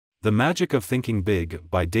The Magic of Thinking Big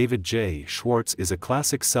by David J. Schwartz is a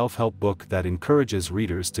classic self-help book that encourages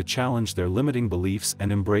readers to challenge their limiting beliefs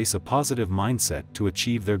and embrace a positive mindset to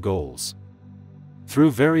achieve their goals.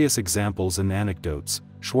 Through various examples and anecdotes,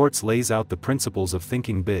 Schwartz lays out the principles of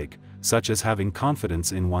thinking big, such as having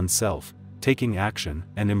confidence in oneself, taking action,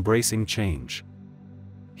 and embracing change.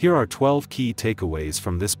 Here are 12 key takeaways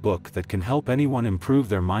from this book that can help anyone improve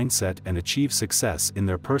their mindset and achieve success in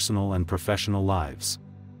their personal and professional lives.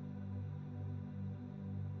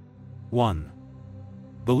 1.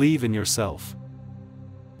 Believe in yourself.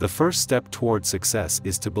 The first step toward success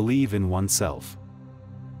is to believe in oneself.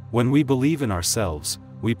 When we believe in ourselves,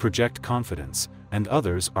 we project confidence, and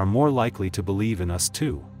others are more likely to believe in us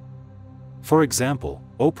too. For example,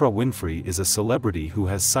 Oprah Winfrey is a celebrity who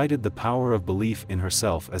has cited the power of belief in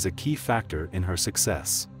herself as a key factor in her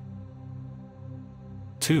success.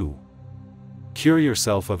 2. Cure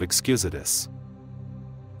yourself of excusitis.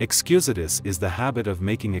 Excusitis is the habit of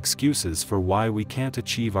making excuses for why we can't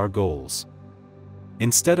achieve our goals.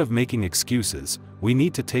 Instead of making excuses, we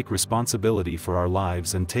need to take responsibility for our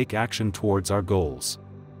lives and take action towards our goals.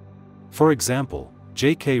 For example,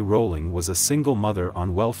 J.K. Rowling was a single mother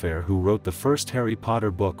on welfare who wrote the first Harry Potter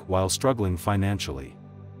book while struggling financially.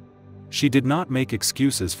 She did not make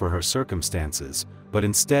excuses for her circumstances, but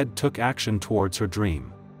instead took action towards her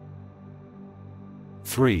dream.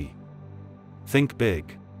 3. Think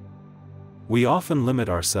big. We often limit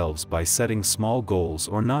ourselves by setting small goals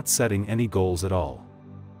or not setting any goals at all.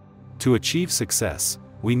 To achieve success,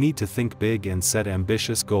 we need to think big and set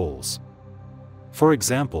ambitious goals. For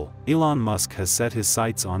example, Elon Musk has set his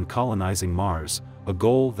sights on colonizing Mars, a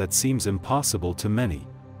goal that seems impossible to many,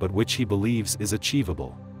 but which he believes is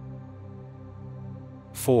achievable.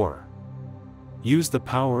 4. Use the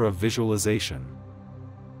power of visualization.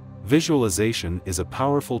 Visualization is a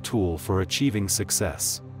powerful tool for achieving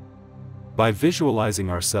success. By visualizing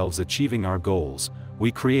ourselves achieving our goals,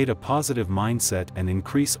 we create a positive mindset and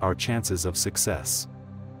increase our chances of success.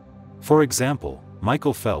 For example,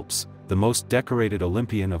 Michael Phelps, the most decorated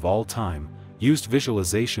Olympian of all time, used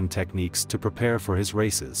visualization techniques to prepare for his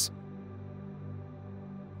races.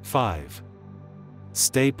 5.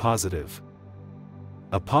 Stay positive.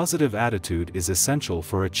 A positive attitude is essential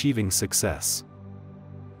for achieving success.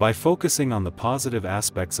 By focusing on the positive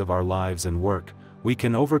aspects of our lives and work, we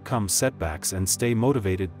can overcome setbacks and stay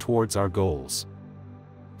motivated towards our goals.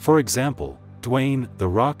 For example, Dwayne "The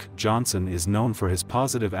Rock" Johnson is known for his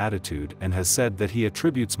positive attitude and has said that he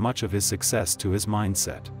attributes much of his success to his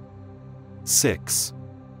mindset. 6.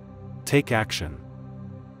 Take action.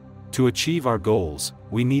 To achieve our goals,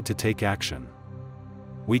 we need to take action.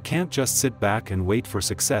 We can't just sit back and wait for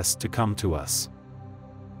success to come to us.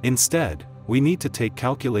 Instead, we need to take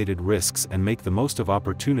calculated risks and make the most of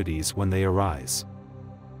opportunities when they arise.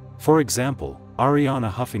 For example,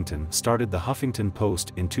 Arianna Huffington started the Huffington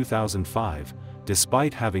Post in 2005,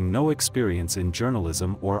 despite having no experience in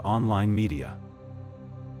journalism or online media.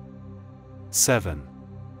 7.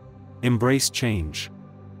 Embrace change.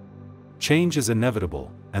 Change is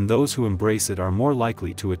inevitable, and those who embrace it are more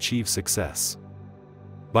likely to achieve success.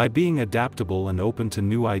 By being adaptable and open to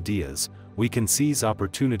new ideas, we can seize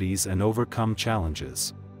opportunities and overcome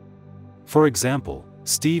challenges. For example,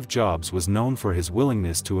 Steve Jobs was known for his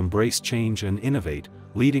willingness to embrace change and innovate,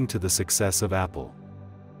 leading to the success of Apple.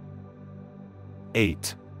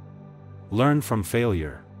 8. Learn from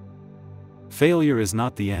failure. Failure is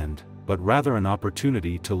not the end, but rather an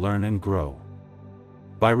opportunity to learn and grow.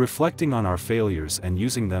 By reflecting on our failures and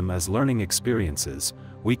using them as learning experiences,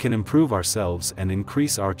 we can improve ourselves and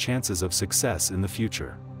increase our chances of success in the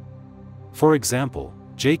future. For example,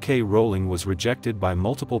 J.K. Rowling was rejected by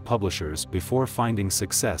multiple publishers before finding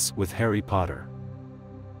success with Harry Potter.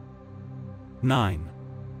 9.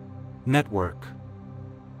 Network.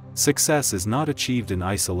 Success is not achieved in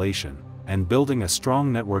isolation, and building a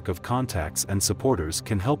strong network of contacts and supporters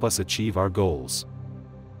can help us achieve our goals.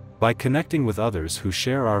 By connecting with others who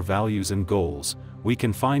share our values and goals, we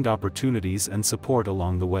can find opportunities and support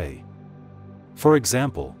along the way. For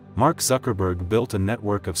example, Mark Zuckerberg built a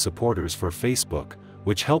network of supporters for Facebook,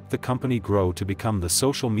 which helped the company grow to become the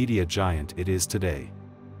social media giant it is today.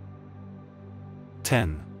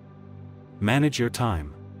 10. Manage your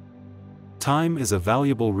time. Time is a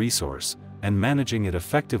valuable resource, and managing it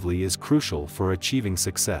effectively is crucial for achieving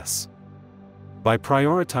success. By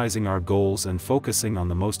prioritizing our goals and focusing on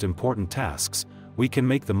the most important tasks, we can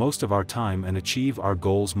make the most of our time and achieve our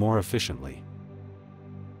goals more efficiently.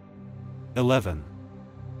 11.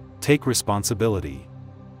 Take responsibility.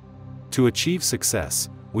 To achieve success,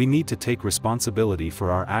 we need to take responsibility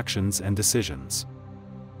for our actions and decisions.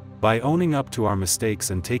 By owning up to our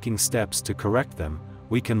mistakes and taking steps to correct them,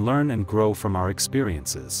 we can learn and grow from our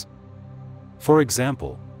experiences. For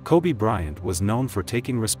example, Kobe Bryant was known for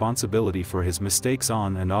taking responsibility for his mistakes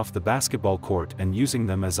on and off the basketball court and using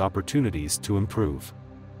them as opportunities to improve.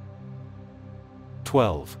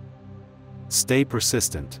 12. Stay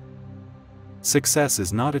persistent. Success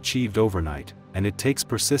is not achieved overnight, and it takes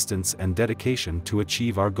persistence and dedication to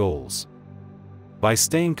achieve our goals. By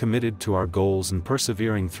staying committed to our goals and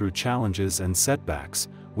persevering through challenges and setbacks,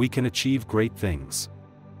 we can achieve great things.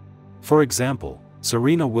 For example,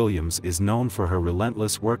 Serena Williams is known for her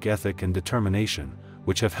relentless work ethic and determination,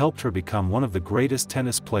 which have helped her become one of the greatest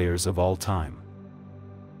tennis players of all time.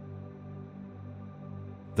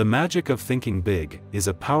 The Magic of Thinking Big is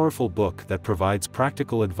a powerful book that provides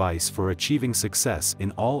practical advice for achieving success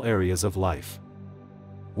in all areas of life.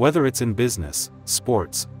 Whether it's in business,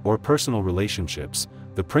 sports, or personal relationships,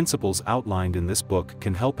 the principles outlined in this book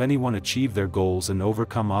can help anyone achieve their goals and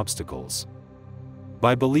overcome obstacles.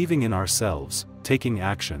 By believing in ourselves, taking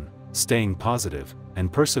action, staying positive,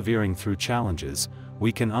 and persevering through challenges,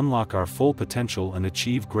 we can unlock our full potential and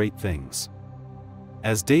achieve great things.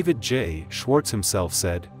 As David J. Schwartz himself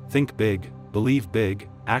said, "Think big, believe big,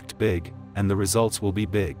 act big, and the results will be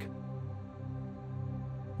big."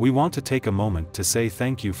 We want to take a moment to say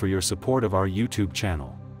thank you for your support of our YouTube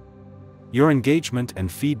channel. Your engagement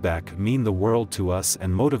and feedback mean the world to us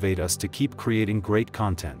and motivate us to keep creating great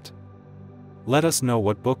content. Let us know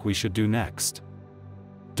what book we should do next.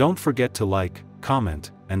 Don't forget to like,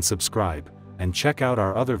 comment, and subscribe, and check out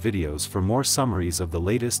our other videos for more summaries of the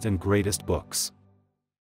latest and greatest books.